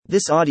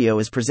This audio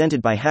is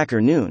presented by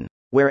Hacker Noon,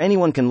 where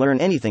anyone can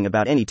learn anything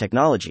about any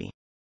technology.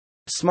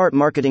 Smart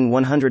Marketing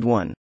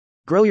 101.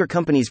 Grow Your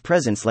Company's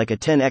Presence Like a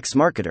 10x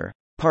Marketer,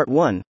 Part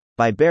 1,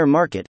 by Bear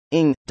Market,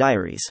 Ing.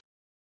 Diaries.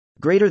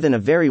 Greater than a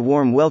very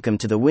warm welcome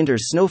to the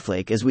winter's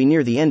snowflake as we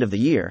near the end of the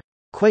year,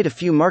 quite a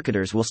few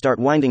marketers will start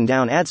winding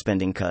down ad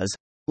spending cause,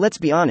 let's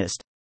be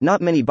honest,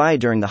 not many buy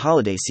during the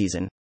holiday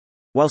season.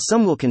 While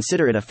some will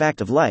consider it a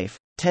fact of life,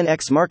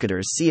 10x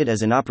marketers see it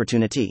as an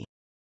opportunity.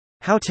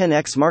 How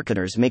 10x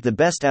marketers make the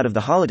best out of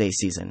the holiday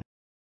season.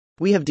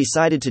 We have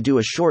decided to do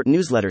a short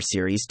newsletter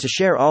series to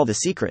share all the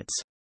secrets.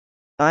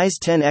 I's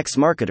 10x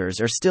marketers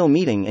are still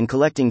meeting and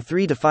collecting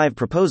 3 to 5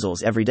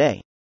 proposals every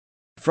day.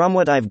 From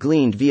what I've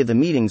gleaned via the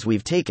meetings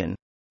we've taken,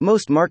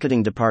 most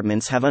marketing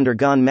departments have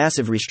undergone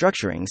massive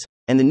restructurings,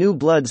 and the new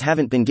bloods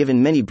haven't been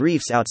given many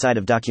briefs outside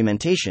of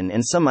documentation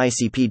and some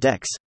ICP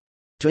decks.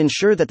 To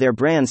ensure that their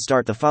brands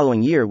start the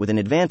following year with an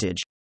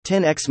advantage,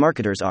 10x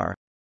marketers are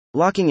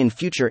locking in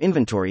future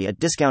inventory at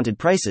discounted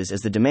prices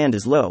as the demand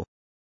is low.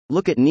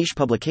 Look at niche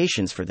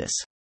publications for this.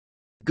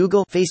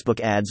 Google,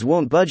 Facebook ads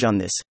won't budge on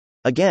this.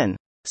 Again,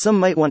 some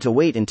might want to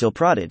wait until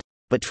prodded,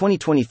 but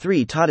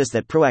 2023 taught us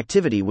that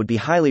proactivity would be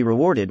highly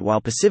rewarded while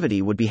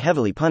passivity would be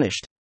heavily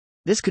punished.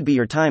 This could be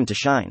your time to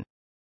shine.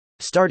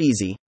 Start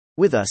easy.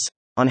 With us,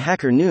 on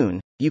Hacker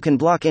Noon, you can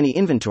block any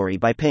inventory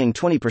by paying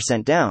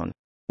 20% down,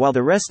 while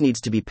the rest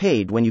needs to be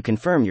paid when you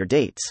confirm your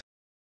dates.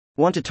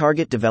 Want to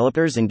target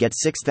developers and get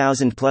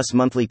 6,000 plus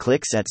monthly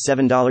clicks at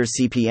 $7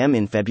 CPM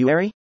in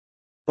February?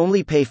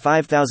 Only pay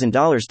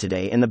 $5,000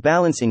 today and the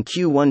balance in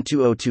Q1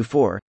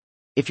 2024.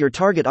 If your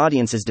target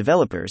audience is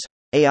developers,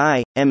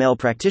 AI, ML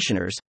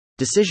practitioners,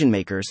 decision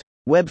makers,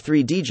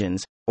 Web3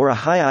 degens, or a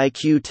high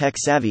IQ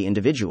tech-savvy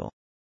individual.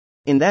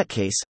 In that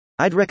case,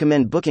 I'd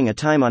recommend booking a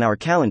time on our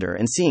calendar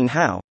and seeing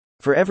how,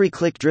 for every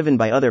click driven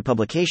by other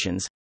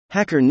publications,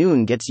 Hacker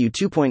Noon gets you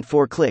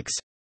 2.4 clicks.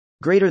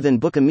 Greater than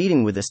book a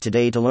meeting with us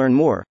today to learn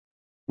more.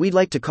 We'd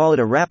like to call it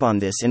a wrap on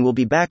this and we'll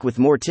be back with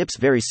more tips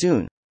very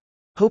soon.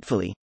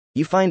 Hopefully,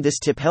 you find this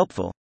tip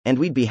helpful, and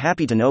we'd be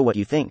happy to know what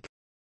you think.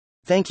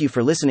 Thank you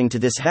for listening to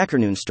this Hacker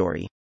Noon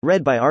story,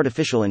 read by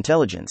Artificial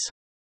Intelligence.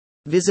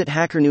 Visit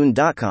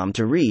hackernoon.com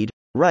to read,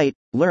 write,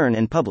 learn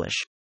and publish.